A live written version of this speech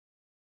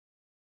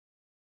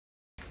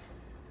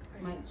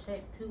Mic check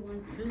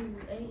 212.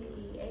 Hey,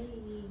 hey,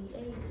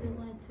 hey,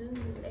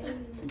 212. Hey.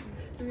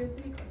 We're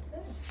to be close to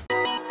it.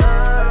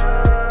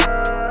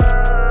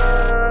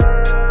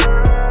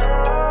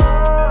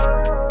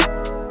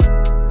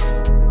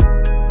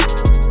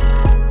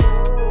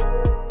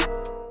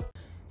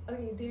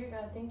 Okay, dear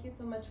God, thank you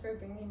so much for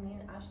bringing me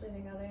and Ashley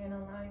together and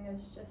allowing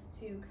us just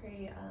to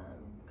create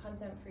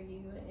content for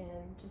you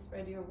and just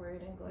spread your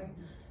word and glory.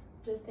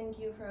 Just thank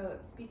you for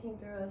speaking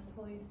through us,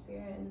 Holy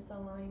Spirit, and just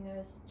allowing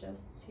us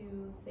just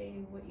to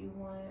say what you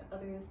want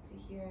others to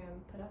hear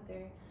and put out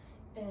there.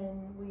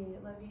 And we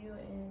love you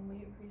and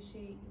we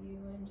appreciate you,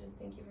 and just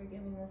thank you for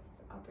giving us this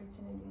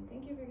opportunity.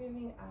 Thank you for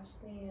giving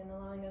Ashley and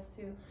allowing her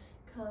to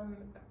come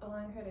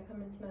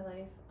into my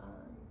life.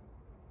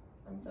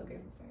 I'm so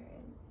grateful for her,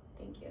 and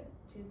thank you. In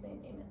Jesus'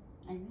 name, amen.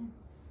 Amen.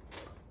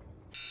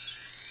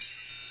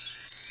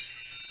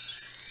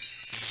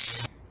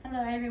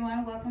 Hello,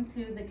 everyone. Welcome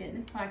to the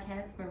Goodness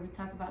Podcast, where we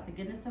talk about the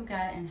goodness of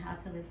God and how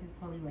to live His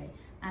holy way.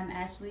 I'm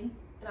Ashley.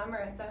 And I'm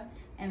Marissa.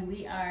 And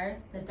we are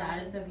the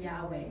Daughters of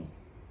Yahweh.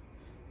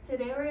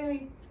 Today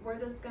we're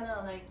just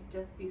gonna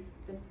be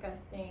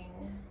discussing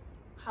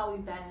how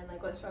we've been,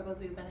 like what struggles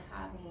we've been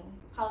having,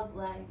 how's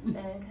life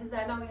been, because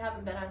I know we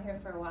haven't been on here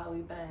for a while.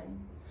 We've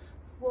been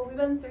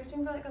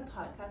searching for like a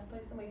podcast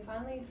place, and we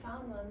finally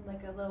found one,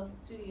 like a little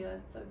studio.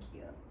 It's so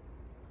cute.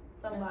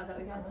 So I'm glad that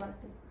we found one.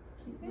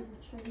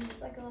 It's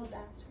like a little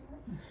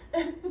backdrop.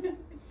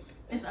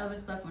 There's other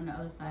stuff on the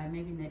other side.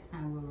 Maybe next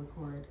time we'll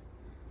record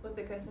With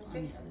the Christmas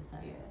tree? on the other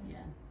side.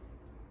 Yeah.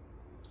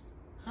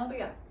 So, but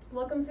yeah,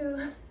 welcome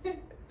to the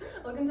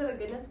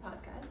Goodness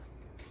Podcast.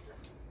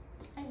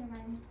 Hi,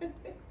 everybody.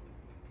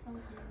 So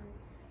good.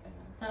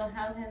 So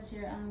how has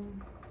your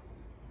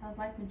how's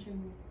life been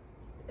treating you?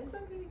 It's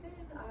been pretty good.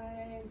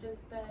 I've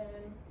just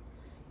been,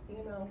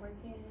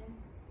 working,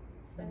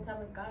 spending time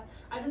with God.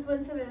 I just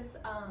went to this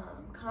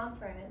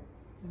conference.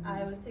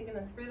 I was taking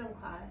this freedom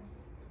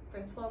class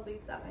for 12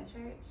 weeks at my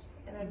church,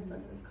 and I just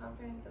went to this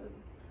conference. It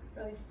was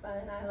really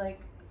fun. I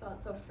felt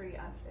so free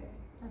after.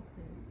 That's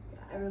good.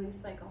 Yeah, I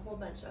released a whole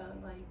bunch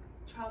of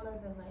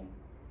traumas and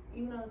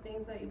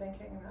things that you've been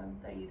carrying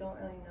around that you don't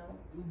really know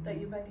that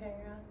you've been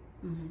carrying around,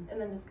 and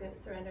then just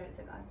surrender it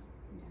to God.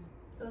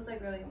 Yeah. It was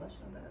really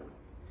emotional, but it was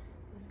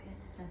good.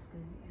 That's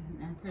good.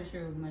 And I'm pretty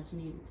sure it was much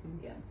needed too.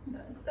 Yeah, it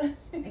was.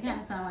 It kind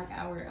of sounds like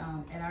our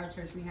at our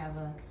church we have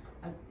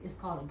it's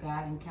called a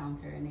God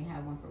Encounter, and they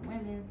have one for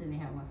women's and they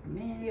have one for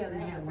men. Yeah,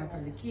 and they have one for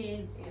the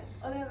kids. Yeah.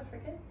 Oh, they have it for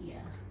kids?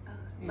 Yeah.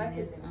 My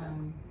kids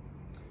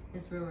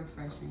it's real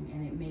refreshing,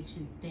 and it makes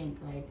you think,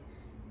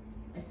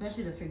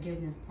 especially the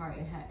forgiveness part.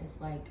 It's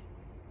like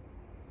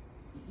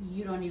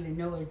you don't even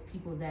know it's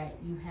people that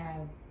you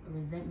have a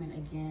resentment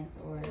against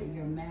or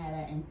you're mad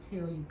at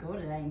until you go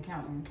to that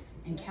encounter.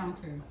 I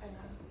know.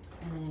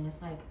 And then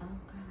it's like, oh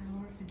God,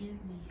 Lord,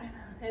 forgive me.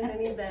 And then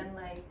you've been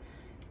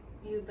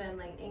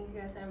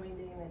angry at them and you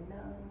didn't even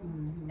know.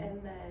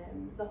 And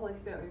then the Holy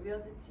Spirit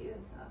reveals it to you,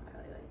 so I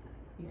really like that.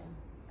 Yeah.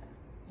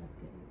 That's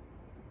good.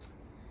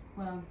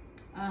 Well,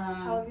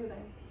 how have you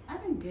been?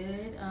 I've been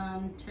good.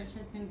 Church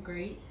has been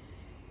great.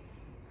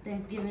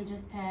 Thanksgiving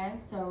just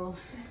passed, so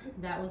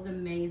that was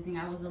amazing.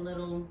 I was a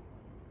little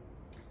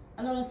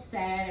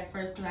sad at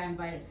first because I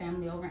invited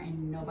family over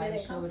and nobody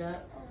showed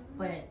up.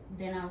 But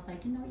then I was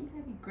like, you gotta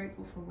be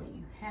grateful for what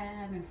you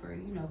have and for,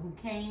 who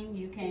came.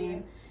 You came.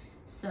 Yeah.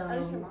 So at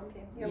least your mom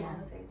came. Your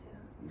mom was there too.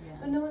 Yeah.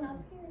 But no one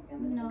else came? Your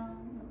family? No,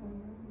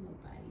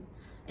 nobody.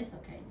 It's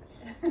okay.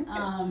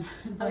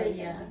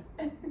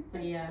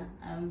 But yeah,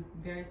 I'm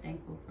very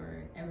thankful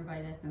for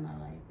everybody that's in my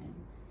life. And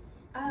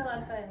I had a lot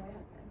of fun. We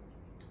had fun.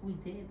 We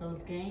did.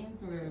 Those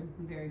games were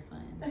very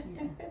fun.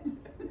 Yeah.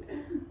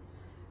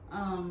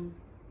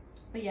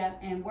 But yeah,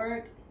 and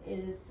work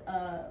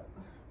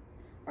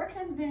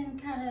has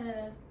been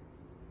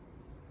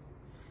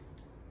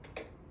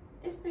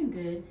it's been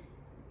good.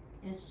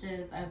 It's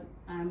just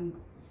I'm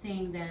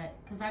seeing that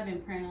because I've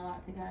been praying a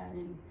lot to God,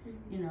 and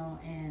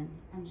and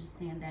I'm just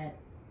seeing that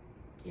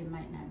it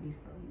might not be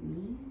for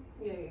me.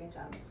 Yeah, your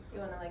job. You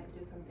want to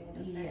do something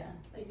different. Yeah.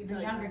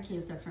 The younger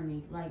kids are for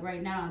me.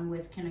 Right now I'm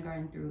with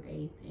kindergarten through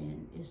 8th,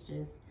 and it's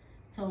just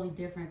totally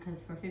different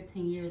because for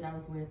 15 years I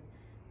was with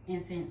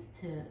infants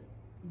to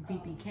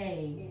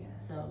VPK.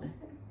 So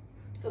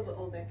the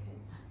older kids.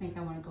 I think I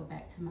want to go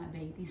back to my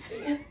babies.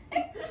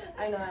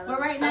 I know. But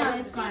right now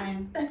it's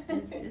fine.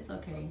 It's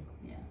okay.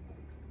 Yeah.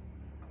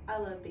 I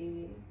love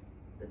babies.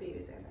 The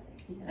babies are better.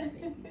 Yeah,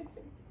 babies.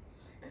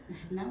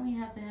 Now we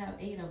have to have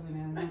 8 of them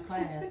in one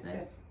class.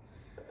 That's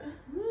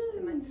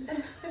too much.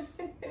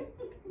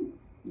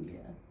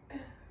 Yeah.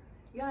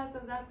 Yeah, so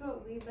that's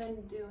what we've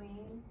been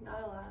doing.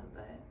 Not a lot,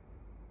 but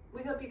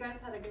we hope you guys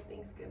had a good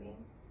Thanksgiving.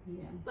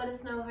 Yeah. Let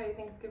us know how your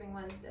Thanksgiving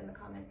was in the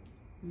comments.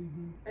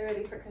 Are you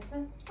ready for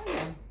Christmas? Oh,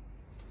 yeah.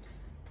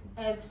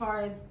 As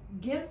far as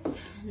gifts,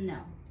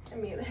 no.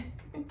 Me either.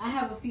 I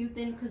have a few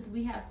things because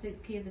we have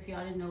 6 kids. If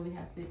y'all didn't know, we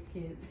have 6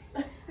 kids.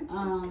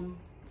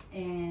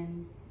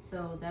 And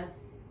so that's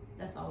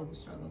always a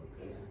struggle.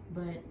 Yeah.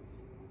 But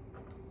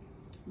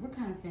we're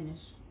kind of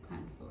finished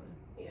kind of, sort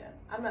of. Yeah,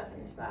 I'm not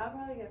finished, but I'll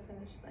probably get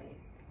finished like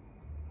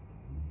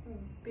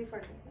before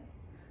Christmas.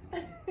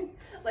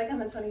 Like on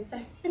the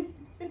 22nd.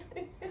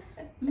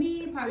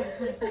 Me, probably the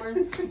 24th.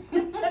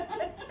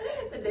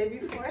 The day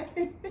before.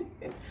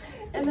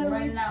 And then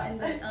running out in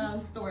the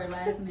store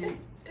last minute.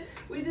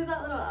 We do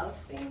that little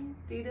elf thing.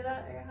 Do you do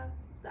that at your house?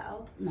 The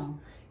elf? No.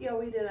 Yeah,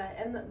 we do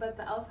that. But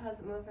the elf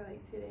hasn't moved for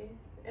like 2 days.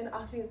 And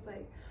Audrey's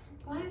like,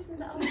 why isn't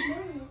the elf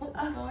moving? What's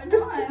going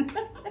on?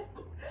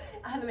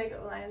 I had to make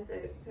up lines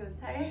to his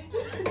tired.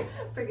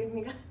 Forgive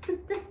me, guys.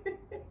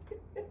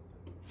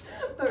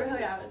 But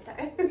really, I was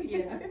tired.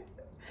 Yeah.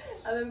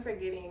 I've been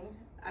forgetting.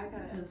 I'm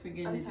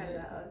forgetting. tired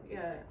of that.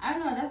 Yeah. I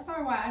don't know. That's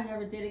probably why I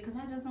never did it, because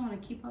I just don't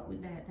want to keep up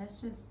with that. That's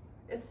just.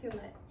 It's too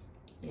much.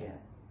 Yeah.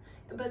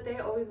 But they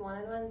always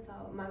wanted one, so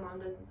my mom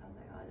does this. I was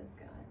like, oh, just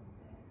go ahead.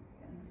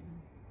 Yeah.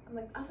 I'm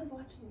like, I was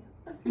watching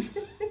you.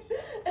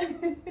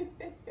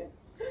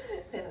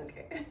 They don't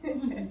care.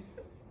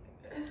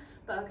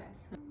 But okay.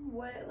 So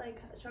what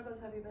struggles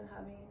have you been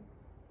having?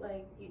 What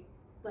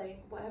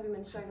have you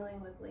been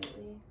struggling with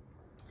lately?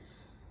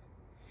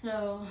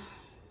 So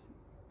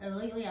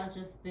lately I've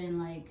just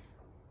been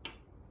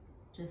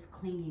just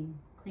clinging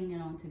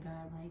on to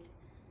God,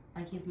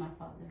 like He's my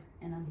Father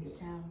and I'm His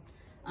child.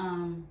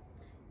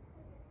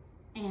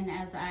 And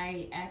as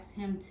I ask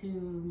Him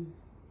to,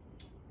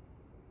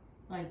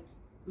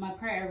 my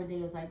prayer every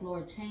day is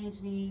Lord, change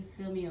me,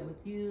 fill me up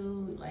with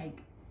you,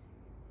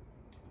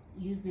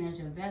 use me as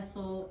your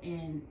vessel.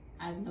 And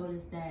I've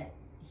noticed that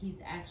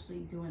He's actually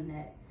doing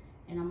that.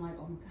 And I'm like,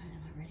 oh my God,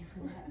 am I ready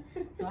for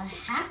that? So I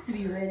have to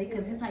be ready,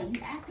 because it's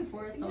you asking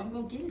for it, so I'm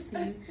going to give it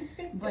to you.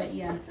 But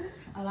yeah,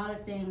 a lot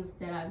of things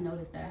that I've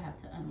noticed that I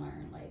have to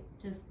unlearn,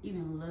 just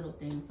even little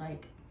things,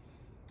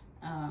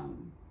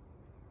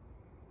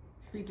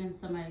 sweeping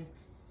somebody's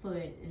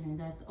foot, and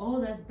that's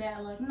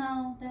bad luck.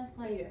 No, that's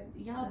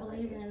y'all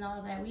believe in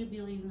all that. We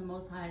believe in the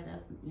Most High.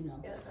 That's, Yeah,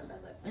 that's not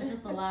bad luck. it's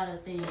just a lot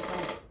of things.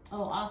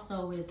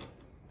 Also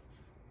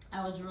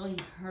I was really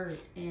hurt,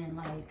 and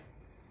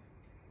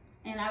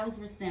I was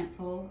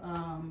resentful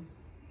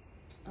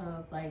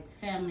of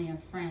family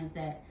and friends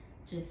that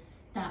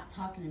just stopped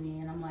talking to me,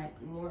 and I'm like,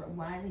 Lord,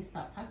 why did they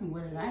stop talking?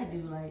 What did I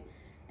do?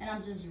 And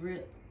I'm just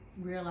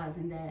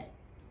realizing that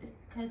it's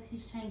because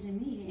He's changing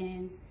me,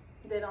 and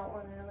they don't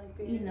want to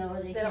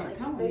they can't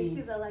come with me. They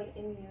see the light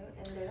in you,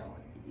 and they don't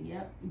want it.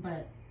 Yep,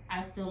 but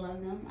I still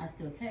love them. I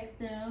still text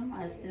them.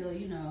 I still,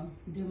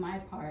 do my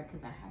part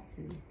because I have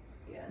to.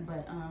 Yeah.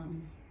 But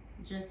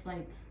just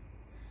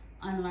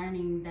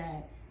unlearning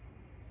that.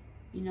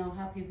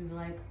 How people be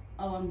like,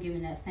 oh, I'm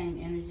giving that same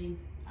energy.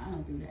 I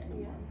don't do that no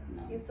more.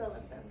 No. You still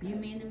love them. You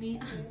mean to me?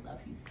 I love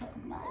you so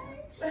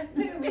much.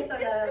 We still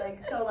gotta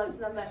show love to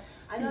them, but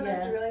I know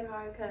that's really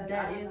hard, because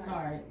that is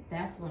hard.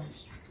 That's what I'm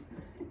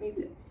struggling with. Me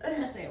too.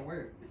 Especially at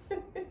work.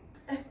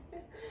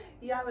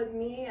 Yeah, with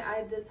me,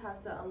 I just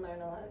have to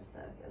unlearn a lot of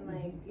stuff and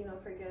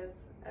forgive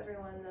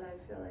everyone that I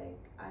feel like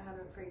I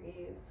haven't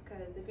forgave,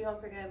 because if you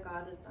don't forgive,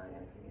 God is not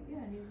gonna forgive you.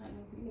 Yeah, He's not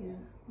gonna forgive you.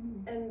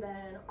 Mm-hmm. And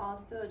then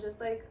also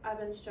just I've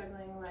been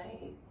struggling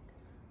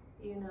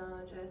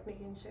just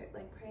making sure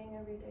praying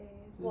every day.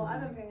 Well,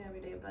 I've been praying every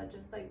day, but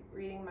just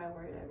reading my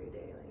word every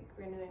day,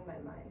 renewing my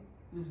mind,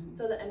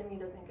 so the enemy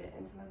doesn't get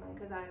into my mind,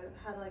 because I've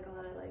had a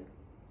lot of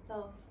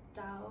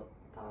self-doubt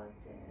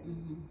thoughts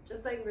and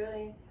just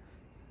really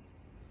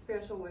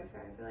spiritual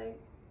warfare, I feel like.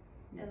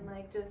 And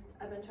just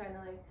I've been trying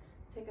to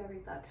take every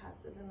thought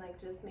captive and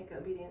just make it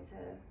obedient to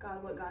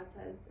God, what God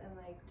says, and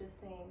just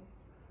saying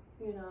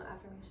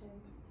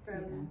affirmations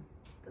from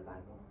the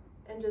Bible,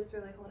 and just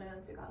really holding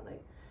on to God,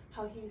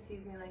 how He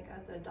sees me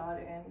as a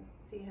daughter, and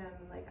see Him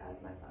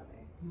as my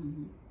Father.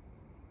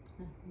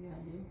 That's what you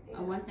gotta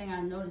do. One thing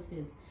I noticed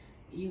is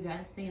you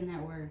gotta stay in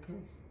that word,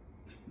 because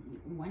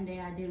one day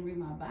I didn't read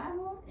my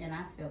Bible and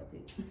I felt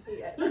it.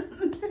 Yeah.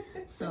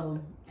 So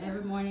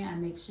every morning I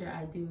make sure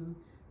I do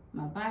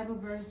my Bible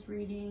verse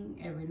reading.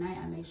 Every night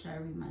I make sure I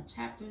read my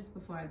chapters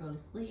before I go to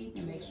sleep,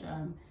 and make sure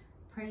I'm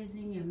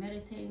praising and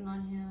meditating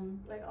on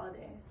Him. All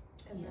day.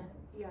 And then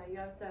you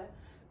have to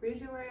read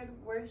your word,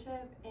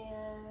 worship,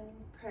 and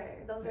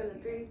prayer. Those are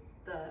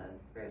the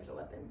spiritual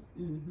weapons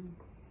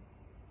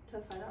to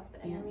fight off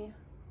the enemy.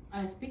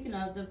 Speaking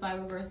of the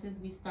Bible verses,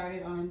 we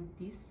started on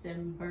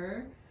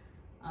December.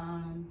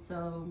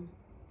 So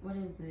what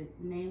is it?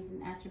 Names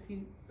and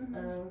attributes of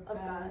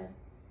God.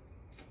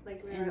 We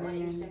were on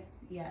each day.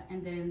 Yeah,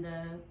 and then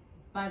the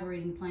Bible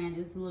reading plan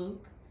is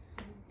Luke.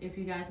 If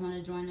you guys want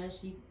to join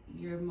us,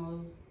 you're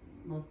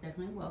most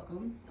definitely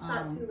welcome. It's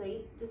not too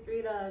late. Just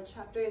read a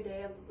chapter a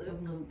day of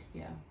Luke.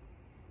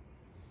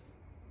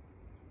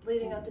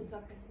 Leading up until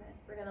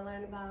Christmas, we're going to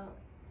learn about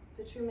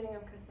the true meaning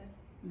of Christmas.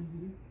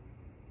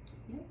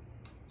 Yep.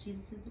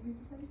 Jesus is the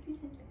reason for the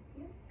season.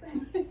 Yep.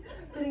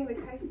 Putting the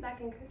Christ back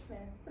in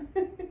Christmas.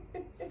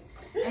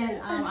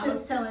 And I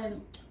was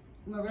telling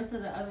Marissa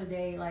the other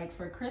day,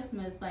 for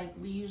Christmas,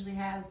 we usually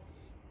have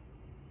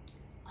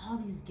all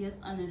these gifts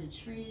under the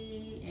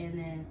tree, and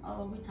then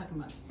we talking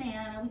about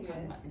Santa, we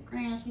talking about the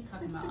Grinch, we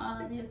talking about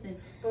all of this, and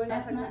but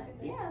that's not.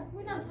 Yeah,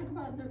 we're not talking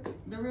about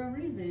the real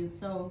reason.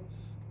 So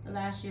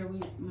last year,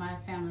 my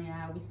family and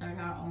I, we started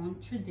our own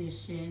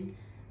tradition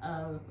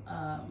of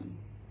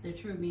the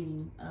true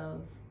meaning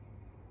of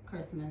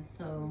Christmas.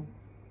 So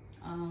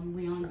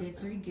we only did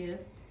 3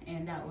 gifts,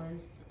 and that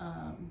was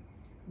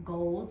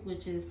gold,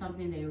 which is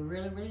something they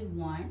really, really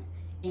want,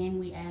 and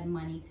we add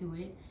money to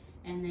it.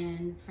 And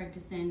then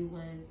frankincense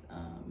was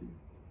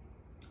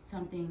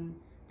something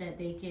that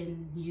they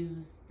can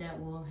use that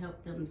will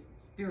help them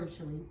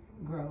spiritually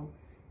grow.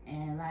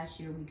 And last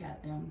year we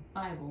got them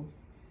Bibles.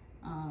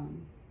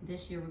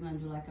 This year we're gonna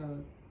do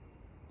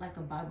like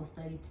a Bible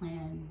study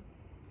plan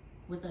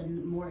with a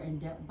more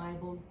in-depth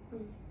Bible.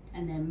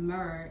 And then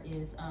myrrh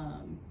is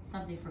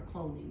something for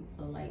clothing.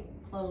 So like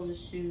clothes,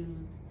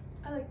 shoes.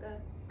 I like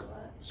that a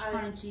lot.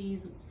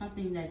 Scrunchies,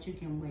 something that you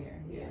can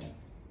wear. Yeah.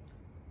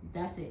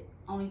 That's it.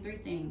 Only 3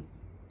 things.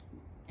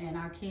 And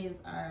our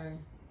kids are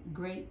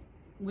great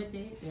with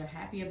it. They're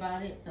happy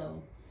about it.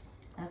 So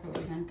that's what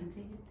we're going to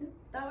continue to do.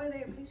 That way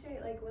they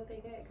appreciate like what they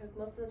get, because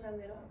most of the time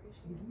they don't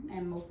appreciate it.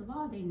 And most of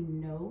all, they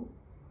know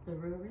the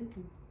real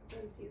reason. For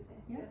the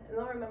season. Yeah. And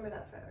they'll remember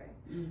that forever.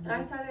 And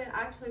I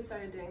actually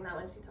started doing that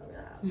when she told me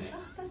that. I was like,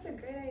 oh, that's a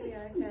great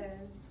idea,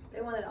 because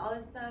they wanted all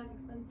this stuff,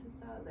 expensive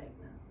stuff. I was like,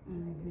 no.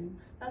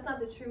 That's not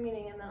the true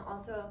meaning. And then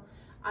also,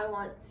 I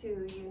want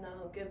to,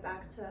 give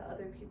back to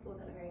other people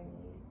that are in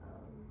need.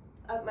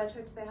 At my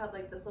church, they have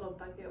like this little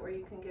bucket where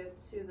you can give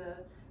to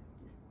the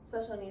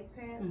special needs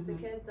parents, the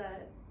kids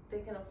that they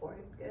can afford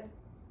gifts.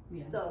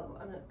 Yeah. So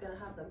I'm gonna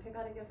have them pick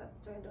out a gift at the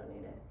store and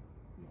donate it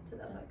to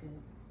that bucket.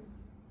 Good.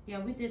 Yeah,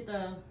 we did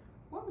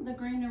what were the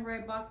green and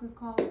red boxes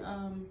called?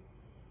 That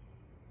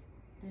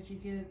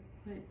you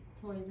put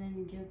toys in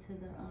and give to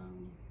the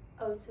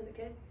to the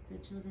kids? The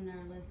children that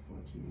are less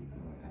fortunate,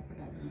 or I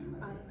forgot the name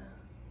of it. I don't know.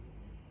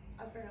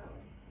 I forgot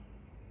what it's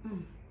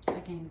called. I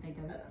can't even think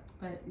of it.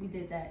 But we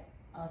did that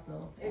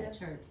also at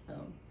church,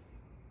 so.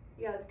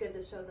 Yeah, it's good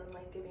to show them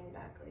like giving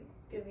back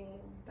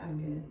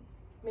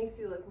makes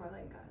you look more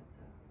like God,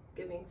 so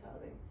giving to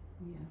others.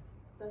 Yeah.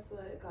 That's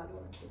what God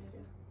wants you to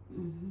do.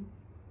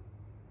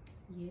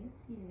 Yes.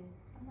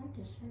 I like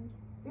your shirt.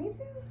 Me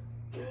too.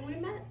 We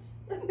match.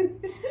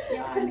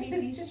 Y'all, I made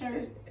these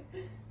shirts.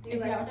 If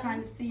like y'all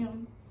trying to see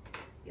them,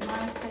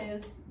 mine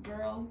says,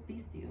 "Girl, be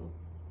still."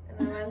 And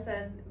then mine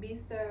says, "Be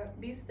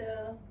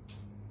still,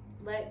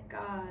 let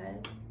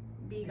God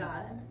be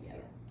God." Yeah.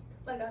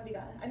 Let God be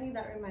God. I need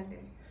that reminder.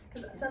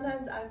 Because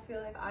sometimes I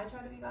feel like I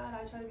try to be God,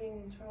 I try to be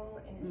in control,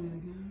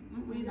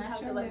 and we just have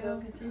to let go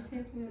of control. It's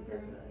His will.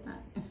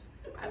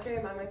 I have to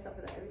remind myself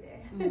of that every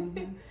day.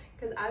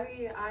 Because I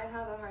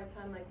have a hard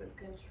time like with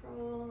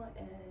control,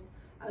 and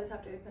I always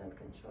have to repent of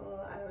control.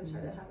 I always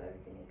try to have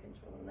everything in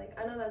control. And, like,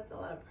 I know that's a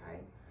lot of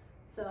pride,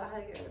 so I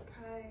had to get rid of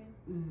pride.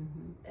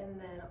 And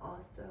then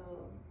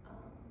also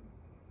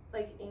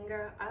like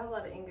anger. I have a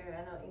lot of anger.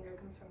 I know anger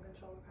comes from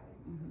control and pride.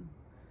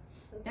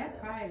 So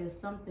that pride is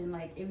something,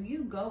 like, if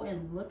you go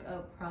and look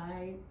up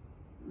pride,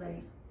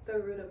 like the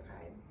root of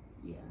pride.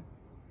 Yeah.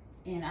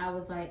 And I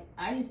was like,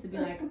 I used to be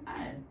like,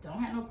 I don't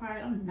have no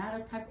pride. I'm not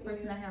a type of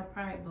person that have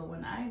pride. But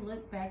when I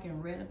looked back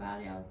and read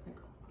about it, I was like,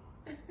 oh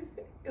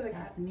God, like,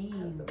 that's me.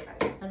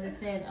 Because it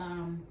said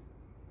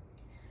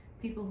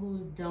people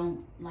who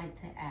don't like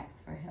to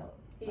ask for help,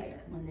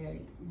 like when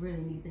they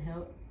really need the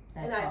help.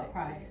 That's called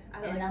pride.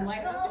 And I'm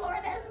like, oh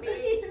Lord, that's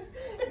me.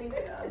 Me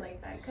too. I'm like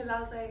that. Because I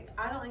was like,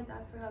 I don't like to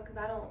ask for help because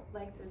I don't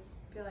like to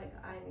feel like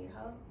I need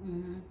help.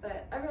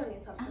 But everyone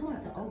needs help. I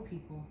want the old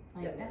people.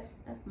 Like,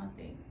 that's my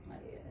thing.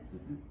 Like,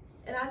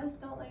 and I just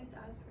don't like to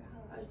ask for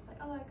help. I was just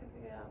like, oh, I could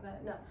figure it out.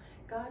 But no,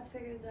 God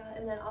figures it out.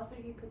 And then also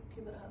He puts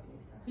people to help you.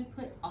 So He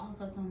put all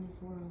of us on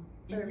this world,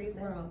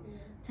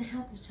 to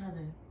help each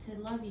other, to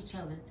love each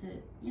other,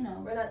 to,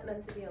 We're not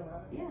meant to be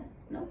alone. Yeah,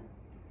 no,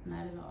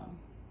 not at all.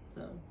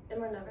 So. And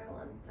we're never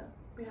alone, so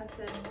we have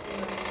to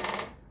remember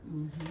that.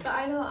 But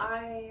I know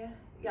I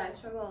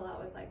struggle a lot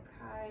with like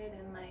pride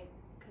and like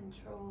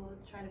control,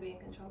 trying to be in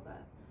control,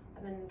 but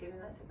I've been giving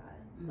that to God.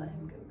 Let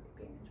Him be in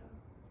control.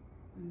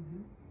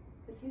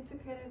 Because He's the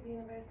creator of the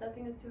universe.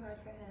 Nothing is too hard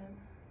for Him.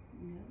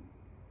 Yeah,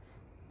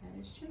 that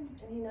is true.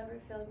 And He never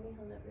failed me.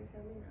 He'll never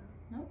fail me now.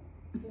 Nope.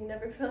 He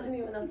never failed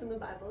anyone else in the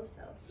Bible,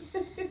 so.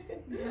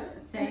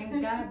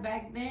 Same God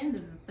back then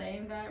is the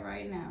same God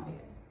right now.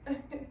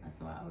 That's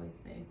what I always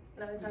say.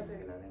 And I always have to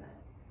remember that.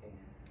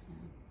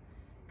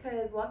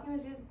 Because walking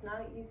with Jesus is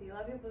not easy. A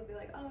lot of people will be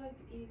like, oh,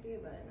 it's easy,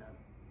 but no,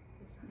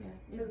 it's not.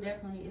 Yeah, it's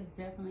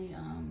definitely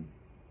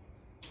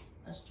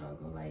a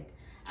struggle. Like,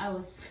 I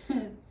was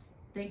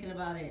thinking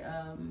about it,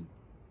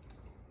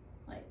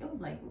 like, it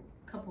was like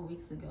a couple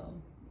weeks ago,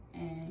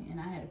 and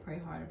I had to pray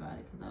hard about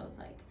it because I was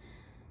like,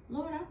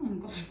 Lord, I've been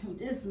going through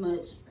this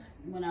much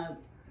when I,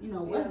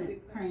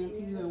 wasn't praying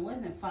to you and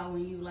wasn't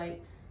following you,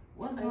 like,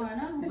 what's going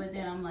on? But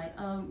then I'm like,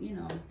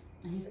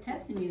 He's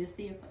testing me to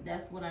see if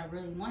that's what I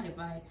really want, if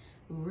I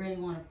really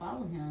want to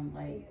follow Him,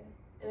 like,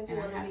 and if you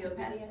want I have to be to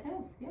pass obedient. the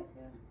test,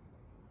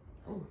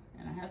 Oh,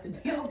 and I have to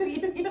be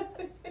obedient.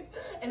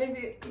 And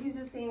if he's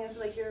just saying if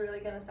like you're really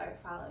gonna start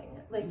following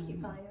it, like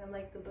keep following him,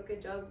 like the book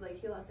of Job, like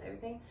he lost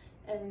everything,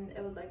 and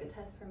it was like a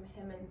test from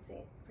him and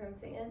from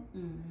Satan,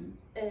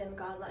 and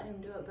God let him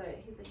do it. But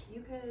he's like,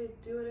 you could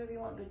do whatever you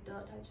want, but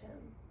don't touch him.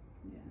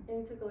 Yeah.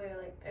 And he took away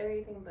like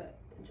everything, but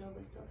Job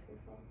was still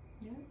fearful.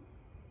 Yeah.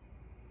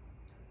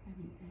 I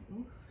need that.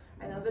 Oof.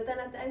 I know, but then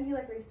at the end he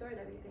like restored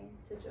everything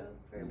to Job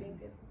for being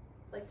fearful,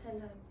 like 10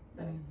 times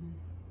better.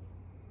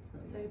 So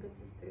he puts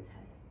us through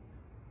tests,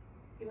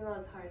 even though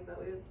it's hard, but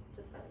we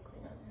just gotta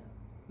cling on to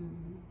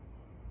him.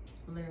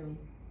 Literally,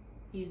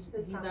 he's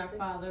our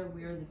father.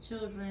 We are the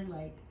children.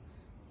 Like,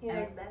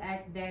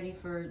 ask Daddy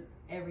for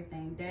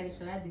everything. Daddy,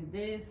 should I do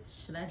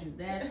this? Should I do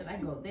that? Should I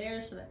go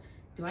there?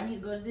 Do I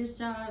need to go to this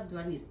job? Do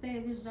I need to stay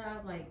at this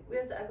job? Like, we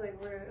have to act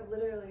like we're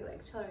literally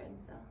like children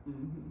still.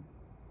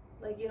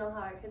 Like, you know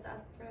how our kids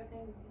ask for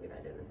everything? We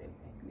gotta do the same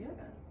thing. Yeah.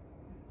 That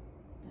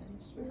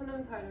is true. And sometimes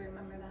it's hard to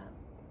remember that.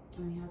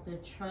 And you have to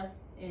trust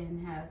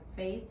and have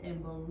faith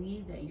and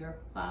believe that your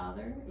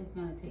father is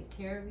going to take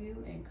care of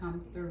you and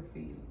come through for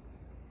you.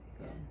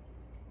 So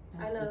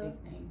that's the big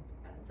thing.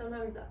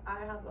 Sometimes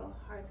I have a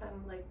hard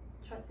time like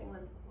trusting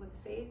with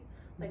faith,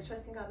 like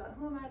trusting God. But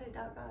who am I to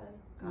doubt God?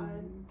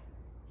 God,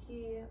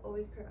 He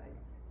always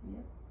provides.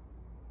 Yep.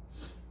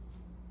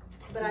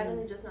 But I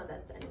don't just know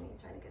that's the enemy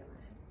trying to get in my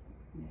head.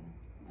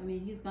 Yeah. I mean,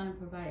 He's going to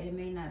provide. It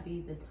may not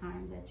be the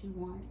time that you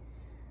want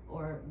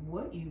or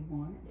what you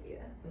want. Yeah.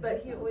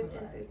 But He always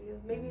answers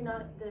you. Maybe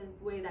not the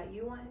way that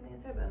you want Him to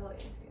answer, but He'll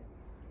answer you.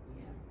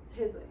 Yeah.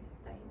 His way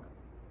that He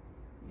wants.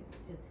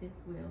 Yeah. It's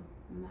His will,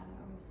 not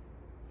ours.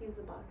 He's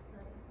the boss,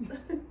 not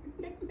us.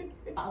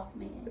 Boss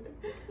man.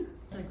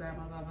 I grab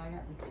my Bible. I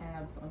got the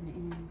tabs on the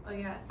end. Oh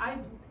yeah. I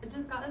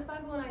just got this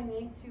Bible and I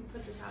need to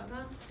put the tabs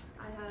on.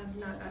 I have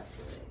not got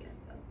to it yet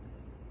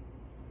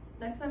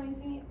though. Next time you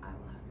see me, I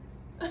will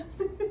have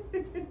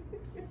it.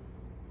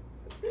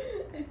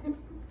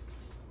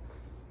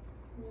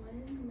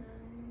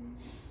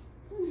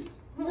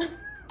 1-9.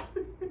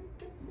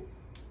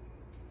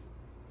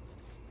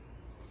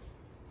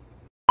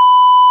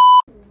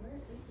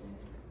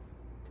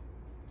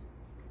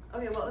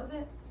 Okay, what was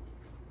it?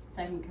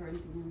 2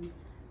 Corinthians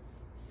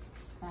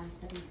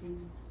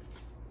 5:17.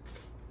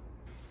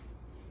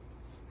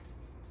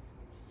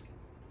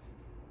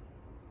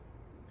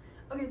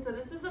 Okay, so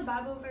this is a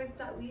Bible verse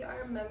that we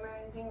are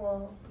memorizing.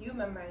 Well, you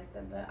memorized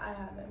it, but I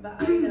haven't.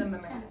 But I'm gonna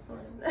memorize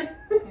it.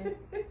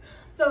 Okay.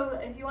 So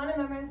if you want to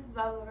memorize this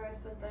Bible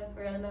verse with us,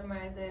 we're gonna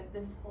memorize it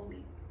this whole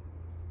week.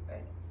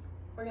 Right?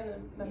 We're gonna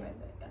memorize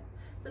it. Yeah.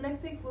 So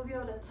next week we'll be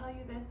able to tell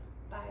you this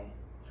by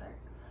heart.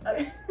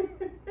 Okay.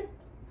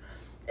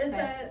 It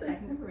says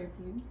 2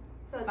 Corinthians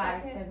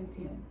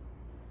 5:17.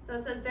 So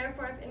it says,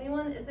 therefore, if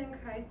anyone is in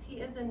Christ, he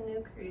is a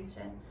new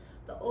creation.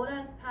 The old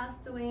has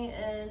passed away,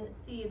 and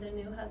see, the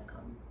new has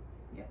come.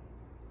 Yep.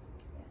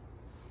 Yeah.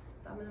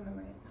 So I'm gonna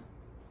memorize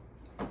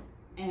that.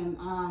 And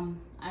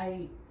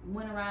I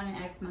went around and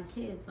asked my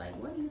kids, like,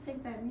 what do you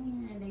think that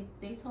means? And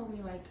they told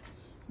me like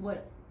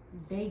what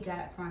they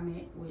got from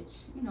it, which,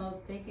 you know,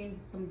 they gave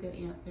some good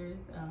answers.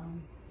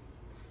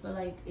 But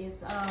like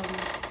it's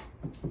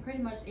pretty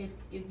much if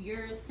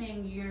you're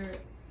saying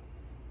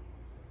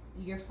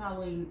you're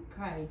following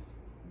Christ,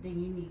 then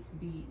you need to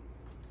be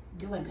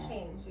doing that.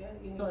 Change,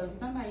 yeah. So if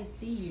somebody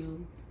see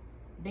you,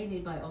 they need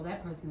to be like, oh,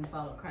 that person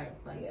followed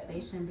Christ. Like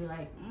they shouldn't be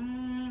like,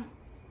 I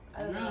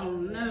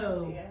don't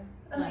know. Yeah.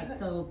 Like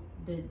so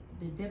the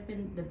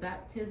dipping, the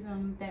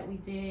baptism that we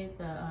did,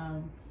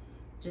 the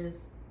just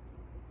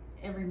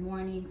every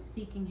morning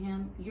seeking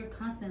Him. You're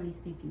constantly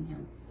seeking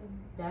Him.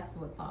 That's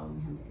what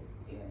following Him is.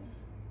 Yeah.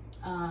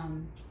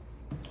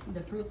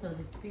 The fruits of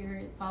the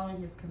Spirit,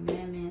 following His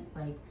commandments,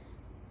 like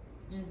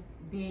just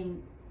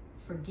being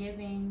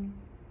forgiving,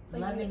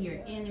 like loving your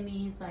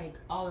enemies, like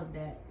all of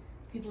that.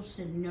 People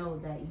should know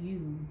that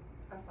you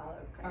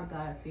are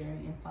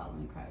God-fearing and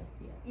following Christ.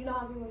 Yeah. You know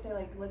how people say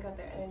like look at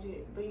their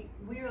energy, but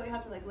we really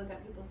have to like look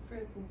at people's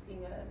fruits and see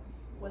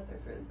what their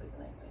fruits look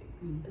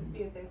like to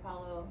see if they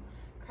follow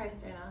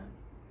Christ or not,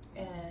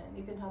 and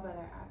you can tell by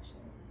their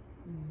actions.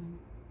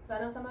 I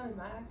know sometimes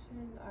my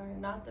actions are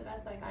not the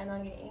best. Like I know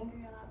I get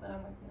angry a lot, but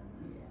I'm working on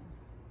that.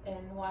 Yeah.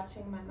 And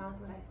watching my mouth,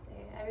 what I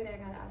say. Every day I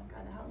gotta ask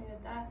God to help me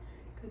with that,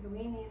 because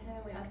we need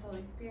Him. We ask the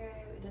Holy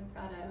Spirit. We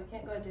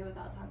can't go a day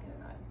without talking to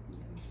God. Yeah.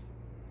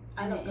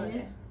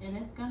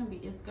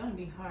 It's gonna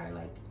be hard.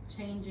 Like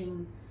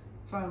changing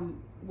from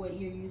what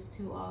you're used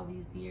to all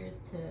these years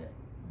to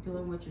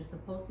doing what you're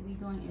supposed to be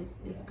doing.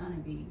 It's gonna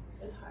be.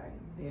 It's hard.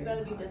 You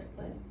gotta be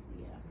disciplined.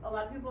 Yeah. A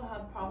lot of people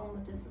have problem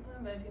with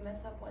discipline, but if you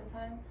mess up one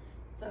time,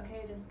 it's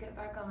okay, just get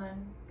back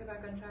on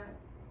track.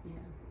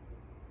 Yeah.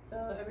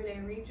 So every day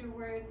read your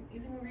word. You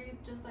can read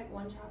just like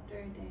one chapter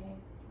a day.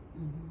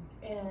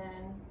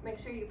 And make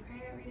sure you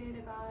pray every day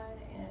to God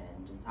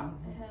and just talk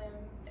to Him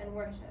and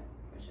worship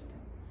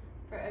Him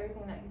for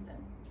everything that He's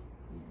done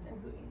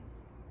and who He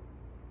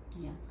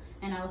is. Yeah.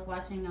 And I was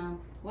watching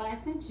what I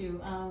sent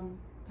you,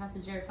 Pastor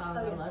Jerry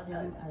Fowler. I love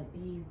him.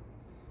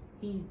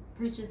 He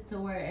preaches to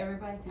where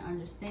everybody can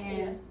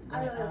understand.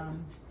 Yeah.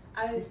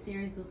 The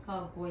series was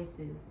called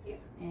Voices. Yeah.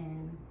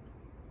 And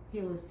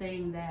he was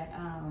saying that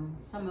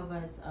some of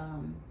us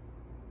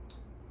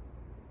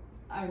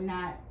are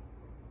not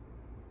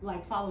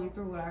like following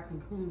through with our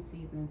cocoon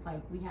seasons.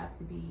 Like we have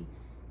to be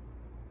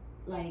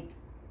like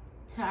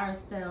to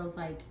ourselves,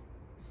 like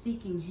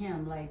seeking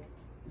him, like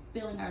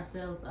filling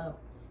ourselves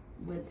up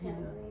with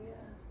him. Yeah.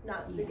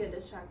 Not to get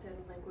distracted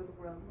like with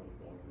worldly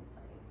things,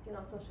 like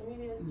social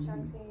media is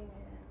distracting,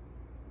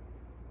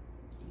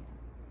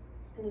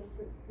 and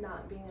just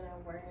not being in our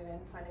word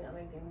and finding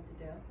other things to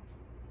do.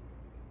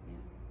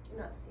 Yeah.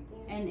 Not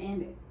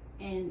seeking.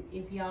 And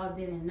if y'all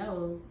didn't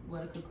know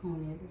what a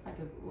cocoon is, it's like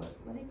what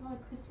do they call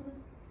it,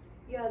 chrysalis?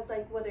 Yeah, it's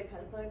like what a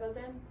caterpillar goes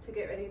in to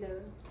get ready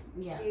to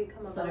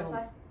become a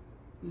butterfly.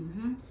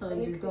 So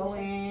you go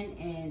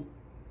in,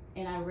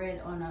 and I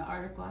read on an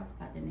article, I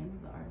forgot the name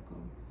of the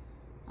article,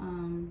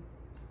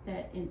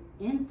 that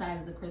inside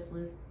of the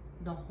chrysalis,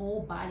 the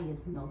whole body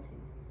is melted.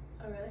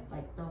 Oh really?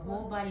 Like the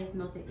whole body is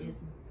melted,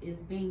 is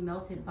being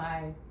melted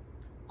by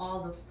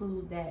all the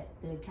food that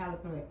the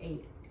caterpillar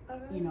ate. Oh,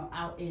 really?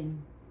 Out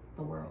in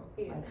the world,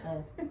 like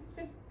us.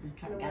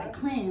 You gotta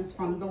cleanse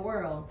from the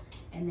world,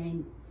 and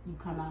then you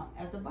come out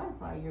as a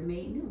butterfly. You're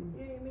made new.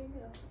 Yeah, you're made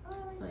new. Oh, I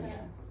like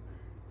that.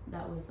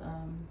 That was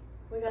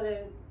we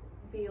gotta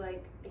be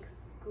like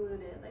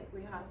excluded. Like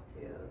we have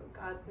to.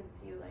 God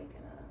puts you like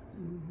in a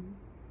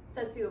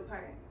sets you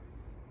apart.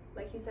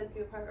 Like He sets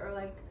you apart, or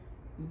like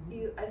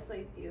you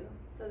isolates you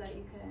so that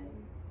you can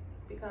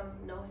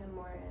know Him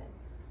more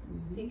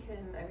and seek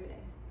Him every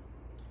day.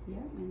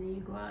 Yeah, and then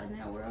you go out in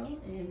that world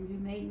and you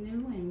made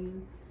new, and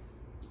you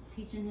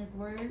teaching His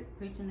word,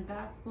 preaching the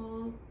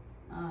gospel,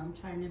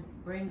 trying to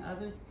bring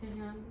others to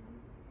Him,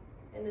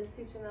 and just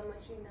teaching them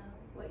what you know,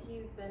 what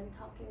He's been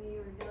talking to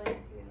you, revealing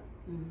to you.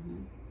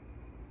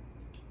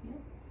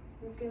 Yep.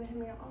 Just giving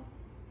Him your all,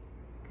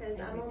 because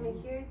I'm only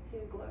here to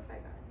glorify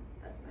God.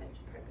 That's my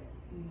purpose.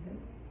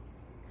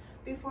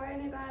 Before I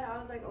knew God, I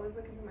was like always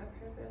looking for my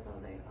purpose. I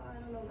was like, I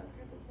don't know what my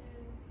purpose is.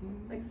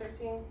 Like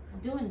searching,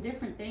 doing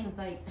different things.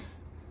 Like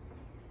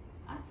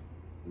I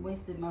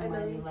wasted my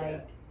money,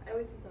 like I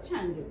wasted so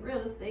trying to do real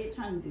estate,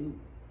 trying to do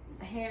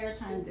hair,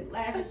 trying to do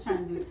lashes,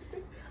 trying to do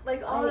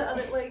like all the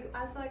other, like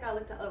I feel like I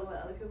looked at what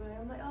other people are.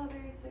 I'm like, oh,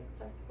 very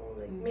successful.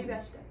 Like maybe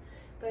I should,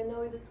 but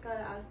no, we just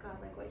gotta ask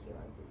God like what He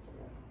wants us to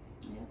do.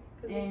 Yeah,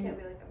 because we can't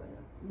be like everyone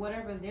else.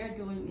 Whatever they're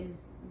doing is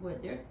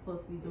what they're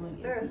supposed to be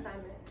doing. Their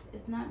assignment.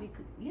 It's not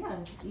because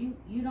you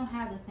don't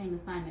have the same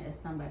assignment as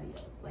somebody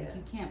else. Like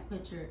you can't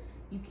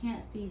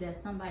see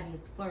that somebody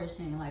is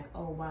flourishing. Like,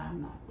 oh, why I'm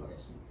not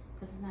flourishing?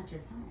 Because it's not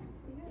your time.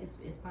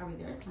 It's probably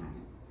their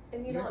time.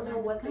 And you don't know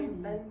what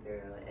they've been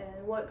through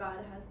and what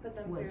God has put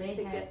them through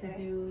to get there.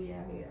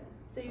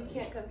 So you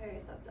can't compare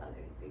yourself to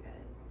others,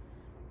 because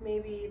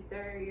maybe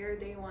your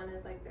day 1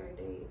 is like their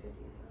day 50. So.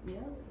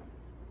 Yeah,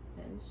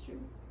 that is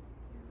true.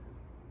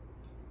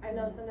 I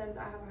know sometimes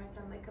I have a hard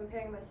time like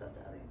comparing myself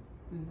to others.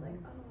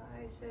 Like, oh,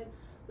 I should,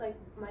 like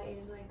my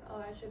age, like, oh,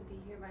 I should be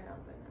here by now,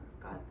 but no,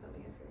 God put me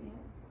here for a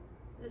reason.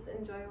 Just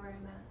enjoy where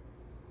I'm at,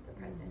 the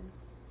present.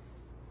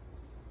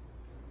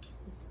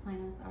 His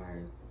plans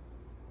are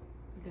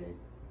good.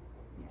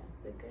 Yeah.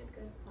 It's a good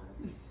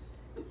father.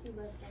 He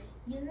loves us.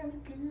 You're a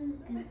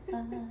good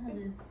father.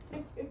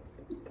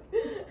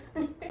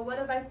 What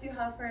advice do you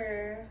have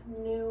for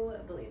new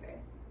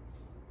believers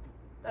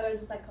that are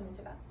just like coming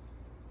to God?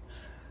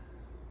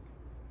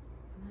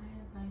 My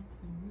advice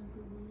for new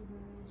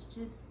believers: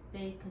 just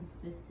stay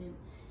consistent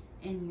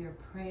in your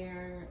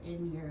prayer,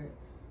 in your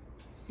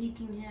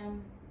seeking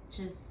Him.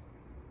 Just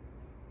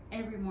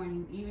every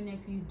morning, even if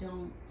you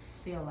don't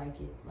feel like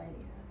it, like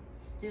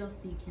still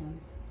seek Him,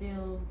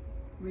 still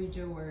read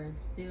your word,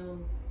 still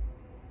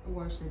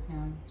worship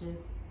Him.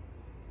 Just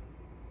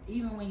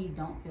even when you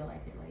don't feel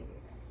like it, like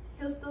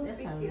He'll still speak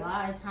to you. There's a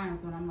lot of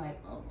times when I'm like,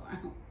 oh, I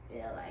don't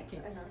feel like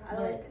it. I know, I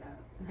don't like it.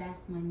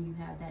 That's when you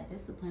have that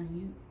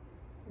discipline.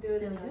 You do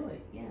it.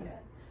 Yeah.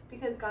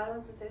 Because God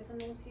wants to say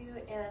something to you,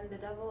 and the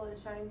devil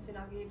is trying to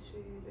not get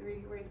you to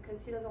read your word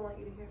because he doesn't want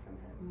you to hear from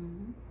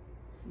Him.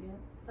 Yeah.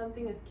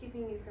 Something is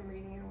keeping you from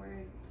reading your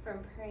word,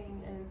 from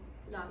praying, and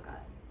it's not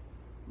God.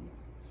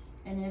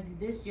 Yeah. And if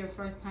this is your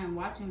first time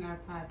watching our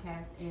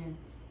podcast and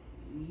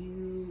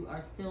you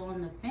are still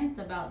on the fence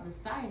about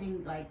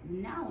deciding, like,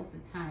 now is the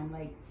time.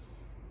 Like,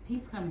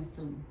 He's coming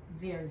soon,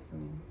 very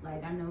soon.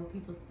 Like, I know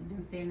people have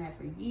been saying that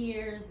for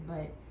years,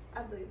 but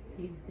I believe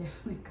He's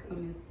definitely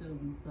coming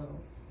soon. So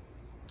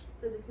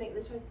just make the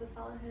choice to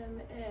follow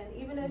Him. And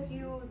even if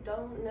you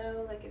don't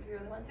know, like, if you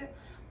really want to,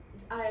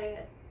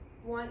 I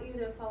want you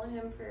to follow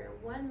Him for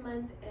 1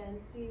 month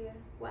and see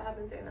what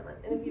happens during that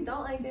month. And if you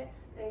don't like it,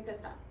 then you can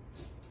stop.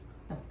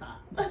 Don't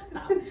stop. Don't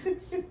stop.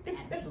 She's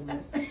bad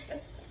influence.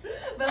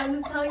 But I'm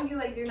just telling you,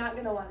 like, you're not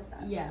gonna want to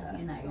stop. Yeah, so,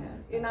 you're not gonna.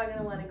 Stop. You're not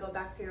gonna want to go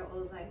back to your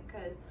old life,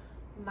 because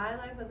my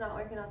life was not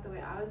working out the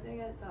way I was doing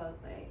it. So I was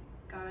like,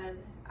 God,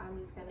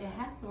 I'm just gonna. It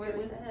has to work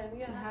with Him.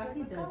 Yeah, how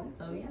He does it.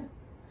 So yeah.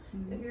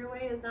 If your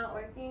way is not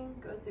working,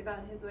 go to God.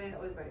 His way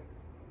always works.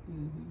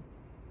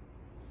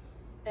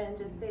 and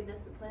just stay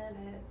disciplined.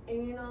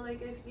 And you know,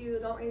 like, if you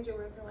don't read your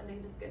word for one day,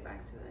 just get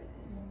back to it.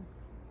 And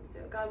just do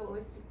it. God will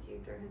always speak to you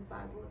through His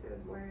Bible, through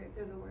His word,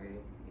 through the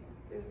word,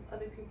 through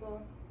other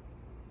people.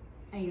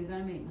 And you're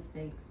gonna make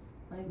mistakes.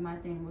 Like, my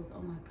thing was,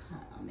 oh my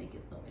God, I'm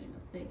making so many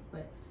mistakes,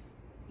 but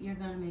you're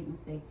gonna make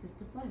mistakes. It's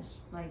the flesh.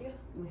 Like,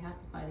 we have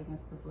to fight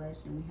against the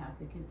flesh, and we have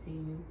to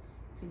continue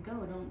to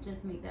go. Don't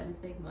just make that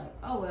mistake and be like,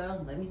 oh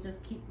well, let me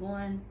just keep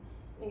going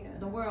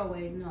the world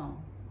way.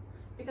 No.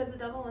 Because the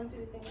devil wants you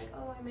to think like,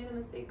 oh, I made a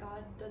mistake,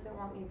 God doesn't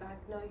want me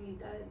back. No, He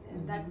does.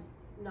 And that's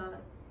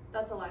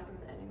a lie from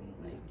the enemy.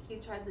 Like, he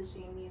tries to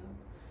shame you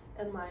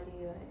and lie to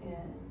you.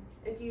 And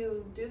if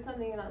you do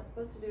something you're not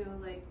supposed to do,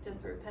 like,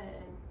 just repent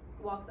and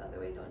walk the other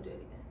way, don't do it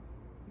again.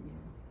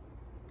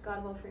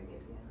 God will forgive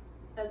you.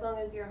 As long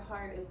as your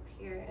heart is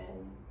pure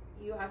and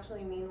you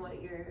actually mean what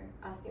you're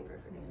asking for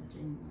forgiveness.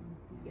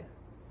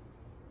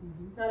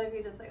 Not if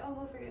you're just like, oh,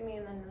 well, forgive me,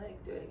 and then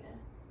like do it again.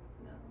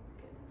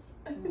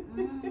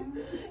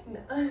 No.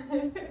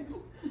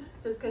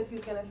 Just because He's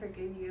gonna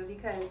forgive you,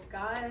 because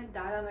God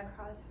died on the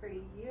cross for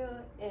you,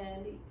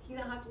 and He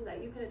didn't have to do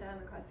that. You could have died on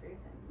the cross for your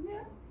sins.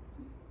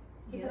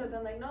 He could have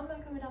been like, no, I'm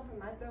not coming down from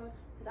my throne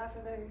to die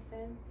for their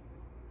sins.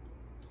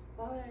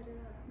 Why would I do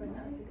that? But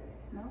no, He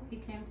didn't. No, He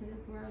came to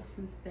this world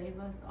to save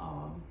us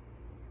all.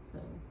 So.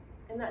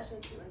 And that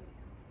shows He loves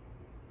you.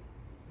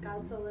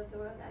 God so loved the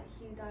world that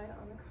He died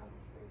on the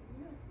cross for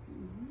you.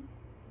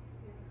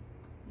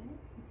 He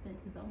sent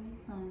His only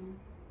Son.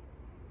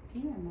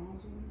 Can you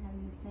imagine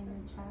having a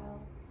single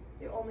child?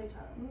 Your only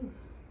child.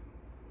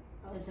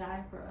 To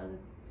die for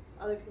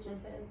other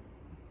people's sins.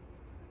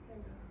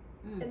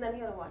 And then He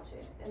had to watch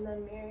it. And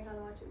then Mary had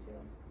to watch it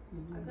too.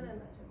 I couldn't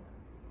imagine that.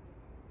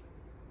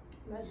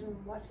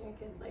 Imagine watching a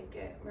kid like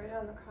get right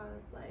on the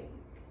cross, like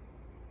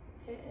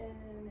hitting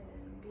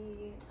and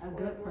be a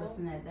good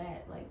person at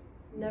that. Like,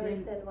 never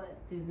said what.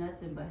 Do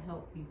nothing but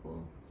help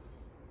people.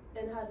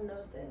 And had no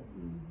sin.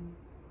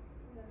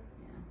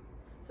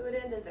 So we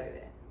didn't deserve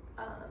it.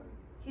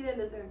 He didn't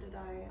deserve to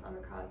die on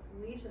the cross.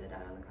 We should have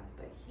died on the cross,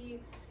 but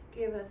He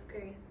gave us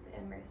grace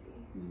and mercy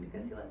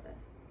because He loves us.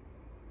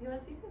 He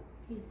loves you too.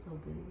 He's so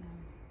good, y'all.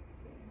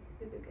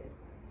 He's a good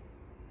Father.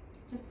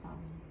 Just follow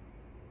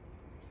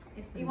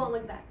Him. You won't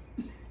look back.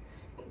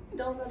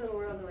 Don't go to the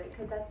world way,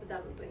 because that's the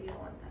devil's way. You don't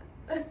want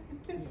that.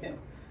 Yes.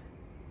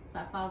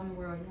 Stop following the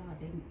world, y'all.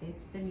 They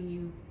sending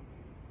you.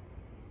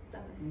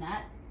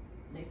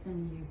 They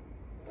sending you.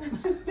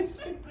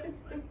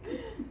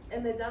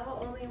 And the devil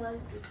only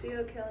wants to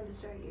steal, kill, and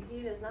destroy you.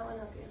 He does not want to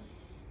help you.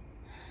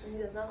 And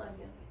He does not love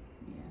you.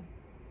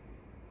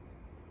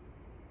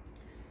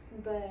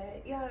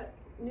 But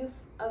new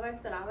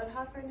advice that I would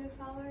have for new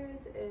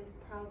followers is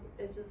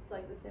just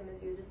like the same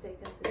as you. Just stay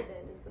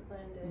consistent,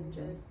 disciplined, and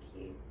just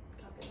keep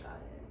talking to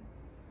God and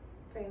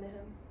praying to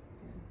Him.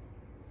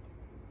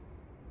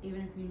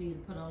 Even if you need to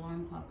put an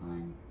alarm clock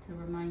on to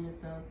remind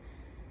yourself,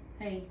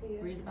 hey,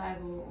 read the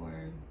Bible,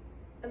 or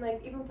and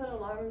like even put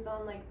alarms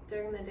on like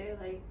during the day,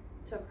 like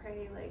to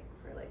pray like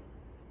for like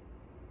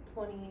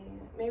 20,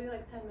 maybe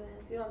like 10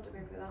 minutes. You don't have to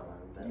pray for that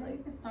long, but like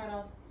you can start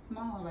off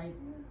small, like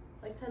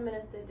 10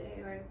 minutes a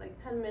day, or like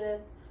 10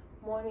 minutes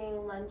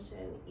morning, lunch,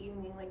 and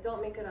evening. Like,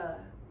 don't make it a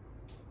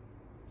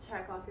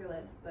check off your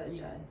list, but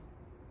just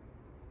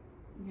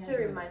to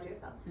remind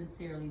yourself.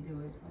 Sincerely do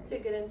it. To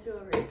get into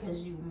a routine.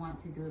 Because you want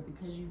to do it,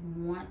 because you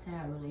want to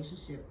have a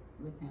relationship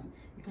with Him,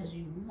 because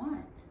you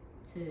want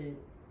to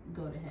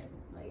go to heaven.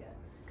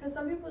 Because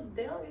some people,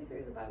 they don't get to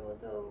read the Bible,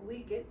 so we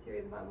get to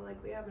read the Bible.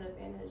 Like, we have an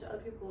advantage. Other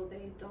people,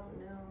 they don't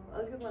know.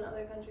 Other people in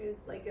other countries,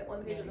 like, get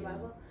one page of the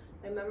Bible,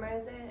 they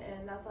memorize it,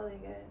 and that's all they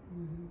get.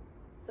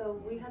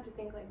 So we have to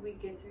think like we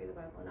get to read the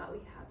Bible, not we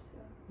have to.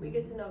 We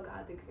get to know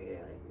God, the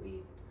Creator. Like,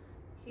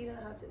 He don't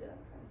have to do that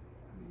for us.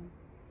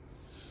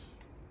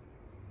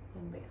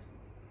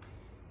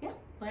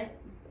 But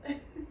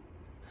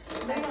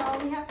that's all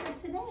we have for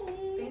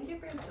today. Thank you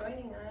for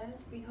joining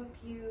us. We hope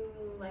you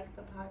like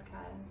the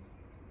podcast.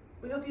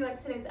 We hope you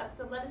liked today's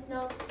episode. Let us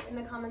know in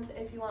the comments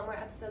if you want more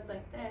episodes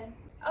like this.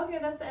 Okay,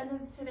 that's the end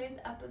of today's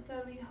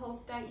episode. We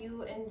hope that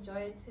you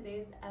enjoyed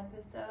today's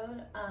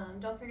episode.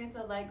 Don't forget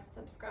to like,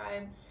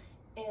 subscribe,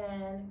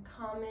 and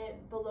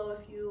comment below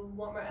if you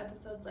want more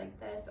episodes like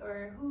this,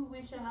 or who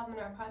we should have in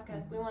our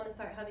podcast. We want to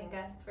start having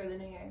guests for the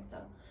new year,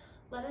 so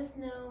let us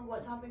know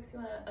what topics you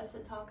want us to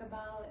talk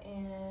about,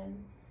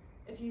 and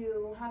if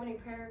you have any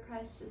prayer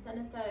requests, just send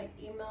us an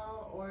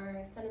email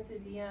or send us a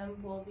DM.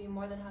 We'll be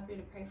more than happy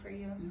to pray for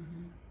you.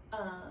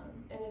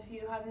 And if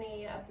you have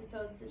any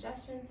episode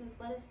suggestions, just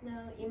let us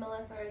know. Email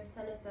us or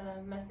send us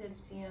a message,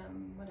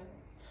 DM, whatever.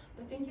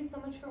 But thank you so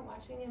much for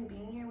watching and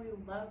being here. We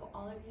love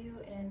all of you,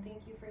 and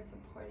thank you for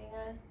supporting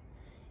us.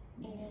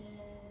 And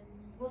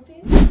we'll see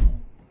you next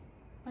time.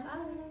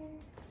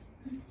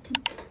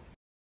 Bye.